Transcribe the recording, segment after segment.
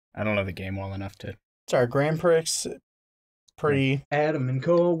I don't know the game well enough to... Sorry, Grand Prix, pretty... Adam and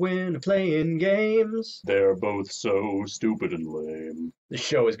Corwin are playing games. They're both so stupid and lame. The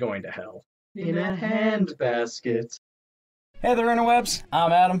show is going to hell. In a handbasket. Hey there, interwebs.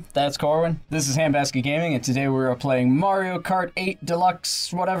 I'm Adam. That's Corwin. This is HandbasketGaming, and today we're playing Mario Kart 8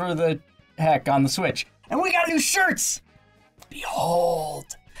 Deluxe, whatever the heck, on the Switch. And we got new shirts! Behold!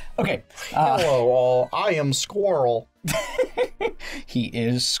 Okay. Hello all, I am Squirrel. He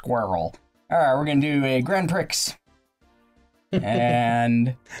is Squirrel. Alright, we're gonna do a Grand Prix.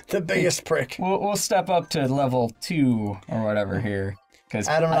 And... The biggest prick. We'll step up to level 2 or whatever here. Because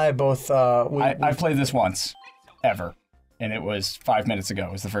Adam and I both, I played this once. Ever. And it was 5 minutes ago.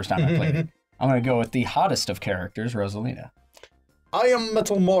 It was the first time I played it. I'm gonna go with the hottest of characters, Rosalina. I am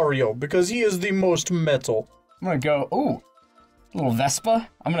Metal Mario, because he is the most metal. I'm gonna go, ooh, little Vespa.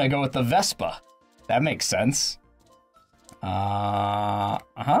 I'm gonna go with the Vespa. That makes sense.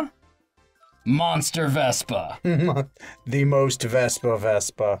 Monster Vespa. The most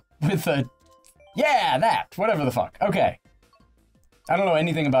Vespa. With a, yeah, that, whatever the fuck. Okay. I don't know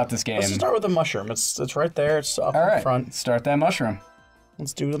anything about this game. Let's start with the mushroom. It's right there. It's up in front. Start that mushroom.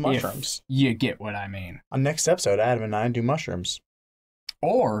 Let's do the mushrooms. If you get what I mean. On next episode, Adam and I do mushrooms.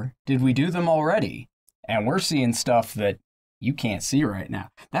 Or did we do them already? And we're seeing stuff that you can't see right now.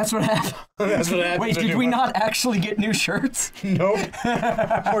 That's what happened. That's what happened. Wait, did we not actually get new shirts? Nope.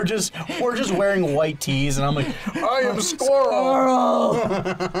 we're just wearing white tees, and I'm like, I am Squirrel.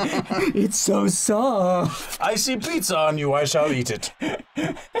 It's so soft. I see pizza on you. I shall eat it.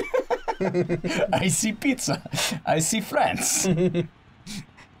 I see pizza. I see France.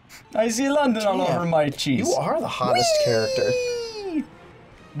 I see London all over my cheese. You are the hottest character.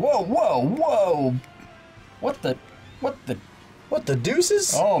 Whoa, whoa, whoa. What the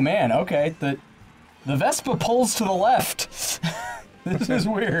deuces? Oh man, okay. The Vespa pulls to the left. This is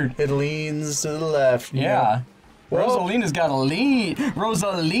weird. It leans to the left. Yeah. Rosalina's got a lean.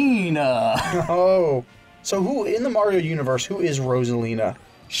 Rosalina. Oh. So who, in the Mario universe, who is Rosalina?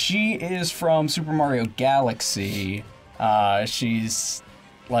 She is from Super Mario Galaxy. She's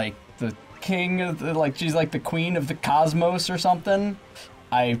like the king of the, she's like the queen of the cosmos or something.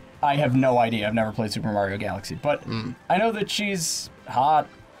 I have no idea. I've never played Super Mario Galaxy, but I know that she's hot,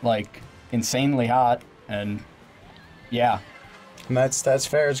 like insanely hot, and yeah. And that's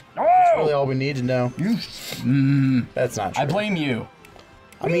fair. It's really all we need to know. That's not true. I blame you.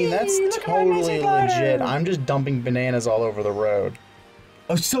 I mean, that's totally legit. I'm just dumping bananas all over the road.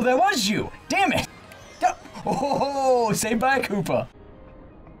 Oh, so that was you. Damn it. Oh, saved by a Koopa.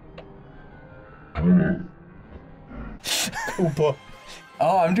 Koopa.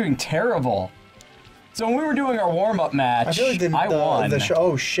 Oh, I'm doing terrible. So when we were doing our warm-up match, I feel like I won.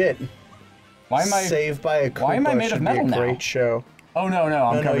 Oh shit! Why am I saved by a Koopa? Why am I made of metal now? Great show. Oh no,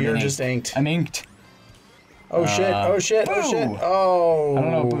 I'm covered in you're ink. just inked. I'm inked. Oh shit! Oh shit! Boo! Oh shit! Oh. I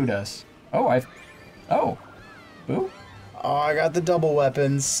don't know what Boo does. Oh, Oh, Boo. Oh, I got the double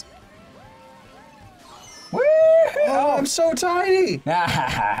weapons. Woo! Oh, I'm so tiny.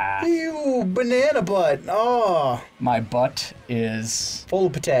 You banana butt. Oh. My butt is full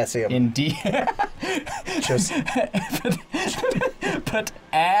of potassium. Indeed. Just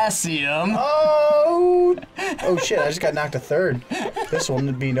potassium. Oh. Oh shit! I just got knocked to third. This one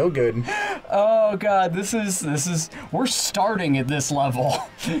would be no good. Oh god, this is. We're starting at this level.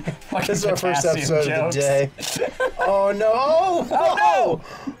 This is our first episode of the day. Oh no! Oh no!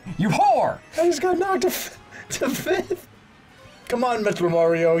 You whore! I just got knocked to fifth. Come on, Metal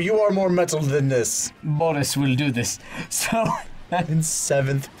Mario, you are more metal than this. Boris will do this. So... in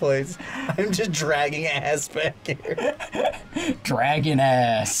 7th place. I'm just dragging ass back here. Dragging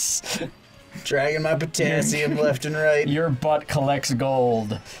ass. Dragging my potassium left and right. Your butt collects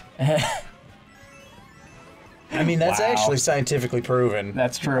gold. I mean, that's actually scientifically proven.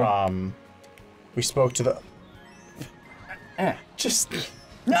 That's true. We spoke to the... Just...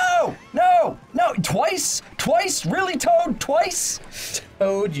 No! Twice? Really, Toad? Twice?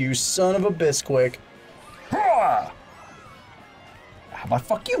 Toad, you son of a bisquick. How about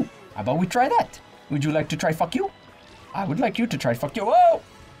fuck you? How about we try that? Would you like to try fuck you? I would like you to try fuck you. Whoa!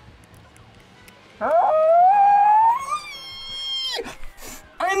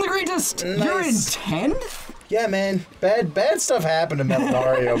 I'm the greatest! Nice. You're in 10th? Yeah, man. Bad stuff happened to Metal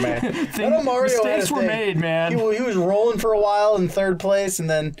Mario, man. Metal Mario mistakes were made, man. He was rolling for a while in 3rd place, and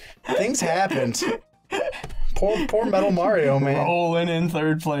then things happened. Poor Metal Mario, man. Rolling in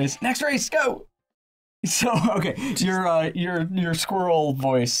 3rd place. Next race, go! So, okay, your squirrel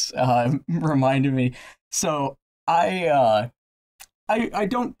voice reminded me. So, I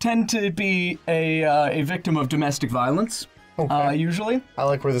don't tend to be a victim of domestic violence. usually. I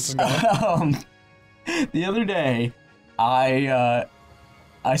like where this is going. The other day, I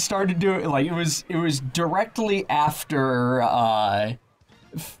started doing, like, it was directly after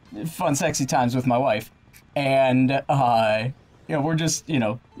fun, sexy times with my wife, and we're just,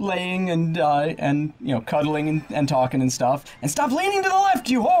 laying and cuddling and talking and stuff. And stop leaning to the left,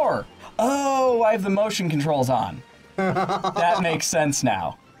 you whore! Oh, I have the motion controls on. That makes sense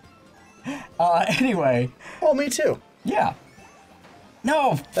now. Anyway. Oh, me too. Yeah.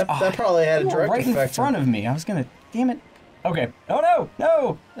 No. That probably had a direct right effect. Right in front of me. I was gonna. Damn it. Okay. Oh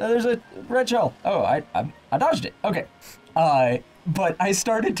no! There's a red shell. Oh, I dodged it. Okay. But I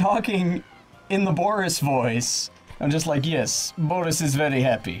started talking in the Boris voice. I'm just like, yes, Boris is very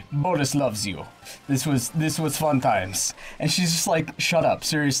happy. Boris loves you. This was fun times. And she's just like, shut up.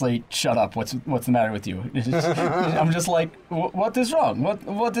 Seriously, shut up. What's the matter with you? I'm just like, what is wrong?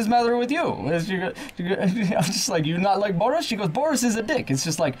 What is the matter with you? I'm just like, you not like Boris? She goes, Boris is a dick. It's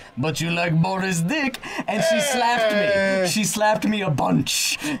just like, but you like Boris' dick? And she slapped me. She slapped me a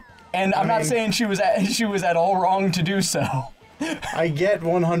bunch. And I'm not saying she was at all wrong to do so. I get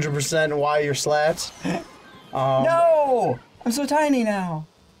 100% why you're slapped. No! I'm so tiny now.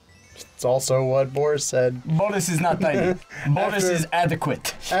 It's also what Boris said. Boris is not tiny. Boris is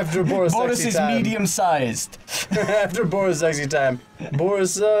adequate. After Boris Boris is medium-sized. After Boris sexy time,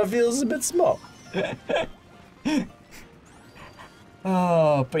 Boris feels a bit small.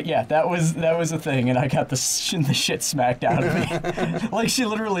 Oh, but yeah, that was a thing, and I got the shit smacked out of me. Like, she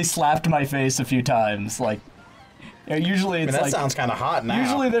literally slapped my face a few times, like... usually it's that like, sounds kind of hot now.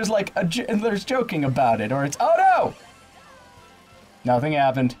 Usually there's like there's joking about it, or it's, oh no! Nothing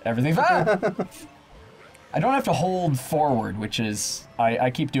happened. Everything's fine. I don't have to hold forward, which is, I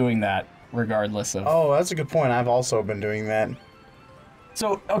keep doing that regardless of... Oh, that's a good point. I've also been doing that.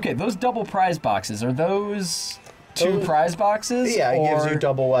 So, okay, those double prize boxes, are those two prize boxes? Yeah, it gives you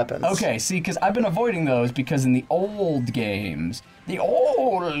double weapons. Okay, see, because I've been avoiding those because in the old games,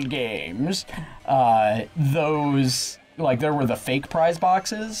 those, like, there were the fake prize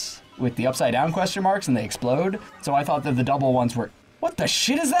boxes with the upside down question marks and they explode. So I thought that the double ones were, what the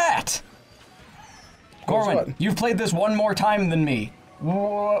shit is that? Corwin, you've played this one more time than me.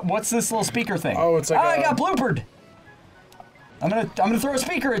 What's this little speaker thing? Oh, it's like I got bloopered. I'm gonna throw a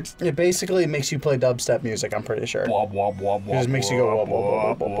speaker. It basically makes you play dubstep music, I'm pretty sure. Wob, wob, wob, It just makes you go wob,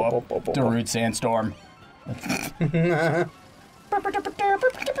 wob, wob, wob, wob, wob, wob, wob. Darude Sandstorm.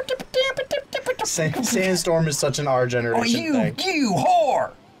 Sandstorm is such an our generation thing. You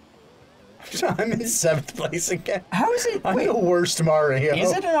whore! I'm in 7th place again. How is it? I'm the worst Mario.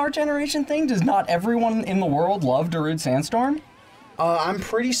 Is it an our generation thing? Does not everyone in the world love Darude Sandstorm? I'm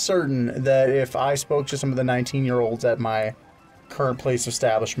pretty certain that if I spoke to some of the 19-year-olds at my current place of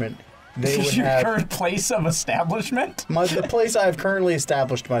establishment, they would Your have... current place of establishment? The place I've currently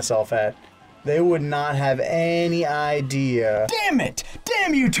established myself at, they would not have any idea. Damn it!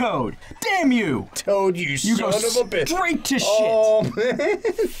 Damn you, Toad! Damn you! Toad, you son of a bitch. Straight to oh, shit. Man.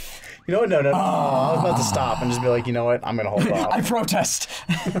 You know what? No. I was about to stop and just be like, you know what? I'm going to hold off. I protest.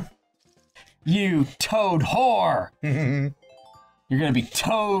 You Toad whore! You're going to be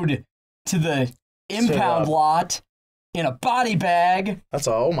towed to the impound lot in a body bag.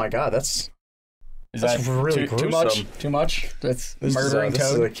 Oh my god, that's really too much? Too much? That's murdering Toad.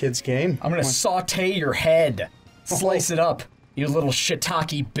 This is a kid's game. I'm going to saute your head. Slice it up, you little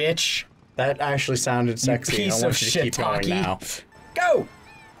shiitake bitch. That actually sounded sexy. Piece I want of you to keep going now. Go!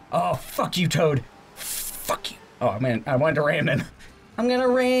 Oh, fuck you, Toad. Fuck you. Oh, man, I wanted to ram him. I'm gonna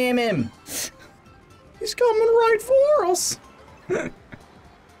ram him. He's coming right for us.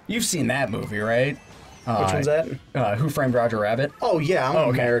 You've seen that movie, right? Which one's that? Who Framed Roger Rabbit? Oh, yeah,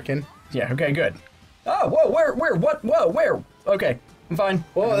 I'm American. Yeah, okay, good. Oh, whoa, where, what, whoa, where? Okay, I'm fine.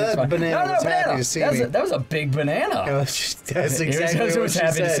 Whoa, that banana was happy to see me. That was a big banana. That's exactly what she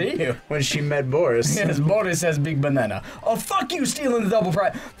happy said to see you. When she met Boris. Yes, Boris has big banana. Oh, fuck you, stealing the double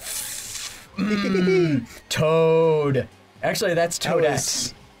prize. Toad. Actually, that's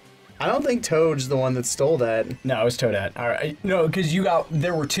Toadette. I don't think Toad's the one that stole that. No, it was Toadette. All right. No, because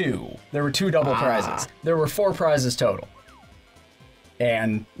there were two. There were two double prizes. There were 4 prizes total.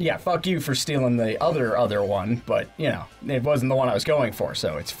 And, yeah, fuck you for stealing the other one, but, it wasn't the one I was going for,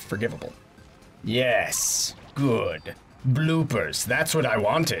 so it's forgivable. Yes. Good. Bloopers. That's what I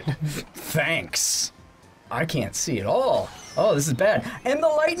wanted. Thanks. I can't see at all. Oh, this is bad. And the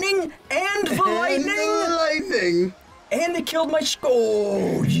lightning! And the lightning! And the lightning! And they killed my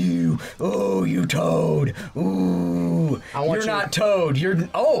oh, you Ooh, you Toad. Ooh. You're not Toad. You're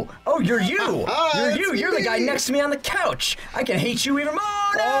you're you. You're you. You're the guy next to me on the couch. I can hate you even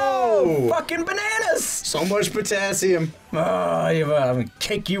more. No! Fucking bananas. So much potassium. Oh, I'm gonna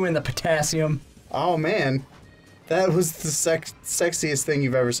kick you in the potassium. Oh man, that was the sexiest thing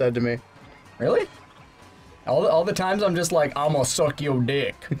you've ever said to me. Really? All the times I'm just like, I'm gonna suck your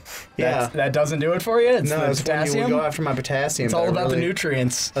dick. Yeah. That doesn't do it for you? It's the it's potassium? when you go after my potassium. It's all about the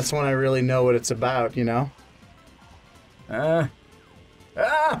nutrients. That's when I really know what it's about, you know?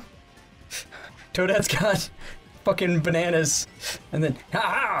 Toadette's got fucking bananas. And then,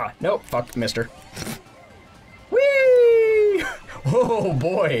 nope, fuck, mister. Whee! Oh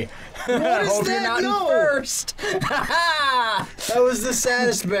boy. What is Hope that? you're not No. in first. That was the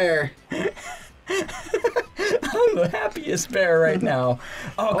saddest bear. I'm the happiest bear right now.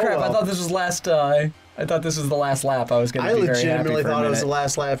 Oh crap! well. I thought this was last. I thought this was the last lap. I was gonna be very happy for a legitimately thought it was the minute.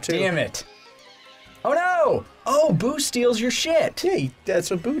 last lap too. Damn it! Oh no! Oh, Boo steals your shit. Yeah,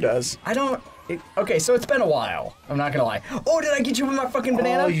 that's what Boo does. I don't. Okay, so it's been a while. I'm not gonna lie. Oh, did I get you with my fucking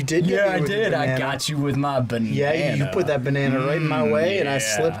banana? Oh, you did get Yeah, me I with the did. I banana. got you with my banana. Yeah, you put that banana right in my way, and I Yeah.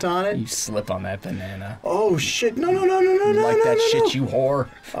 slipped on it. You slip on that banana. Oh shit! No! You like that shit, you whore.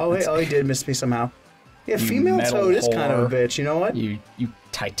 Oh, he did miss me somehow. Yeah, female metal Toad is kind of a whore. bitch. You know what? You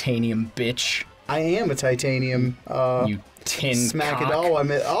titanium bitch. I am a titanium. You tin Smack cock. it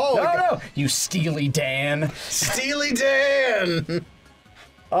all. No! You Steely Dan. Steely Dan.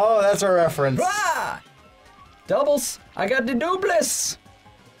 Oh, that's a reference. Ah! Doubles. I got the doubles.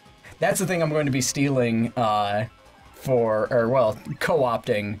 That's the thing I'm going to be stealing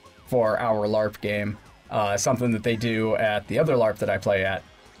co-opting for our LARP game. Something that they do at the other LARP that I play at.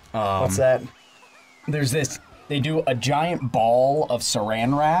 What's that? There's this. They do a giant ball of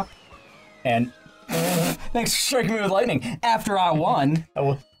saran wrap, and thanks for striking me with lightning. After I won,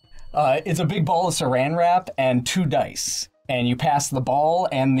 it's a big ball of saran wrap and 2 dice, and you pass the ball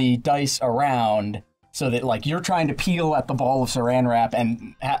and the dice around so that like you're trying to peel at the ball of saran wrap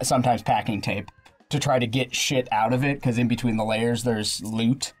and sometimes packing tape to try to get shit out of it because in between the layers there's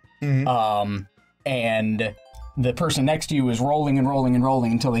loot, and the person next to you is rolling and rolling and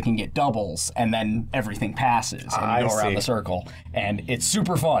rolling until they can get doubles, and then everything passes and you go around the circle, and it's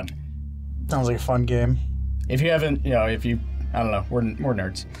super fun. Sounds like a fun game. If you haven't, I don't know, we're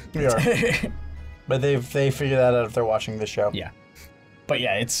nerds. We are. But they figure that out if they're watching the show. Yeah, but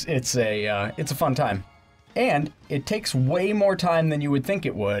yeah, it's a fun time, and it takes way more time than you would think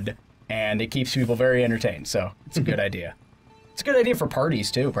it would, and it keeps people very entertained. So it's a good idea. It's a good idea for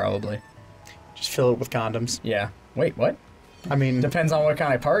parties too, probably. Just fill it with condoms. Yeah. Wait, what? I mean, Depends on what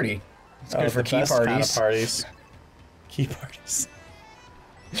kind of party. It's good for the key best parties. kind of parties. Key parties.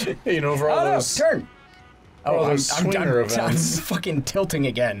 You know, for all Oh no! those Turn. Oh, those swinger events. I'm fucking tilting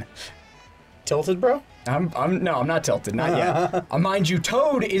again. tilted, bro. I'm not tilted, not yet. Mind you,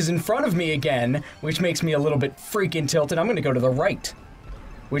 Toad is in front of me again, which makes me a little bit freaking tilted. I'm gonna go to the right,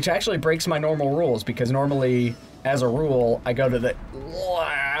 which actually breaks my normal rules because normally, as a rule, I go to the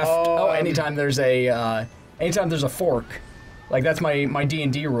left. Anytime there's a fork, like that's my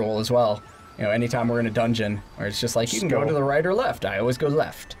D&D rule as well. You know, anytime we're in a dungeon, where it's just like you can go to the right or left. I always go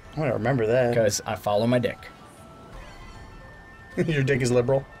left I'm gonna remember that. because I follow my dick. Your dick is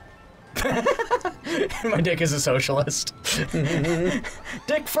liberal. My dick is a socialist.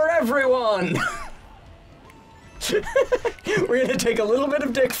 Dick for everyone! We're gonna take a little bit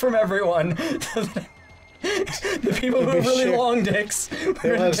of dick from everyone. The people who have really long dicks, we're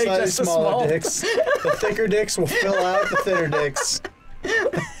They'll gonna have take slightly just the smaller small dicks. The thicker dicks will fill out the thinner dicks.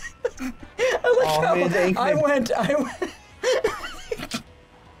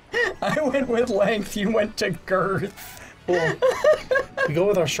 I went with length, you went to girth. Well, we go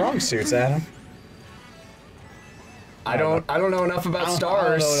with our strong suits, Adam. I don't know enough about stars.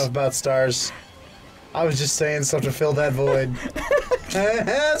 I don't know enough about stars. I was just saying stuff to fill that void.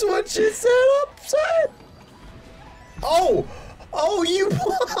 That's what she said upside. Oh, you.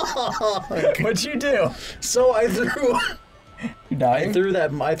 What'd you do? So I threw. You dying?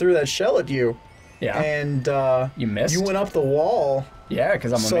 I threw that shell at you. Yeah. And You missed? You went up the wall. Yeah,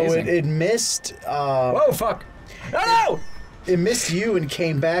 because I'm So amazing. it missed. Whoa, fuck! No! It missed you and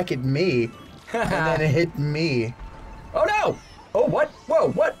came back at me, and then it hit me. Oh no! Oh, what? Whoa,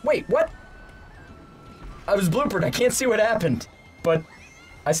 what? Wait, what? I was bloopered. I can't see what happened. But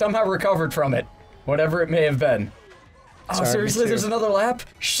I somehow recovered from it. Whatever it may have been. Oh, Sorry, me seriously? too. There's another lap?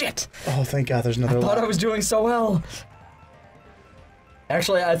 Shit! Oh, thank God there's another I thought lap. I was doing so well.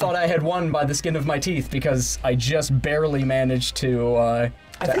 Actually, I thought I had won by the skin of my teeth because I just barely managed to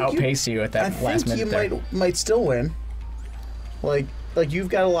outpace you at that last minute I think you might still win. Like, like you've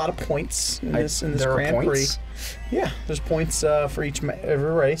got a lot of points in this there Grand are points? Prix. Yeah, there's points for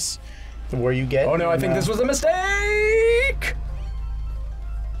every race where you get. Oh no, I think this was a mistake!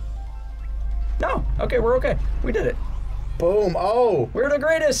 No, okay, we're okay. We did it. Boom! Oh, We're the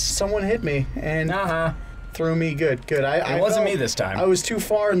greatest! someone hit me and Uh-huh. threw me. Good. It wasn't felt me this time. I was too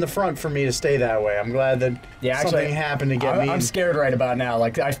far in the front for me to stay that way. I'm glad that something happened to get me. I'm scared right about now.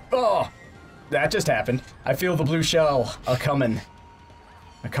 Like, that just happened. I feel the blue shell a-coming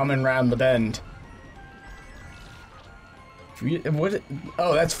round the bend. What?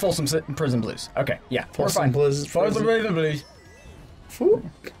 Oh, that's Folsom Prison Blues. Okay, yeah, Folsom we're fine. Blues- Folsom Rhythm Blues. Whew.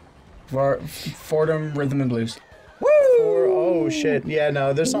 Fordham Rhythm and Blues. Woo! Oh shit! Yeah,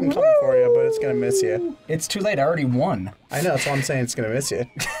 no, there's something coming for you, but it's gonna miss you. It's too late. I already won. I know. That's why I'm saying it's gonna miss you.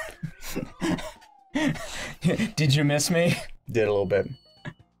 Did you miss me? Did a little bit.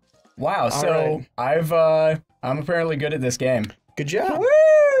 Wow. So right. I'm apparently good at this game. Good job.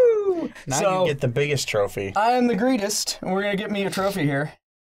 Woo! Now So you get the biggest trophy. I am the greatest, and we're gonna get me a trophy here.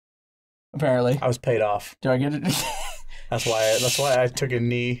 Apparently. I was paid off. Do I get it? That's why I took a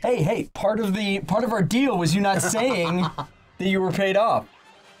knee. Hey! Part of our deal was you not saying that you were paid off.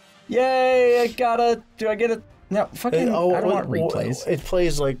 Yay! Do I get it? No, fucking. I don't want replays. It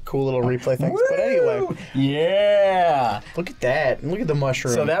plays like cool little replay things. But anyway, Yeah. look at that. Look at the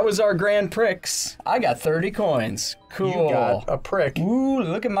mushroom. So that was our Grand Prix. I got 30 coins. Cool. You got a prick. Ooh,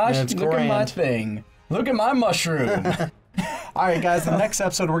 look at my grand. thing. Look at my mushroom. All right, guys. The next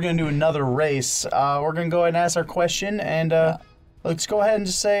episode, we're gonna do another race. We're gonna go ahead and ask our question, and let's go ahead and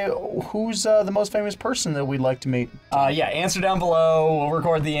just say who's the most famous person that we'd like to meet. Yeah, answer down below. We'll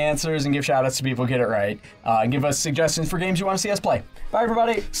record the answers and give shout-outs to people who get it right. Give us suggestions for games you want to see us play. Bye,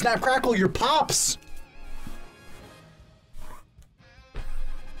 everybody. Snap, crackle, your pops.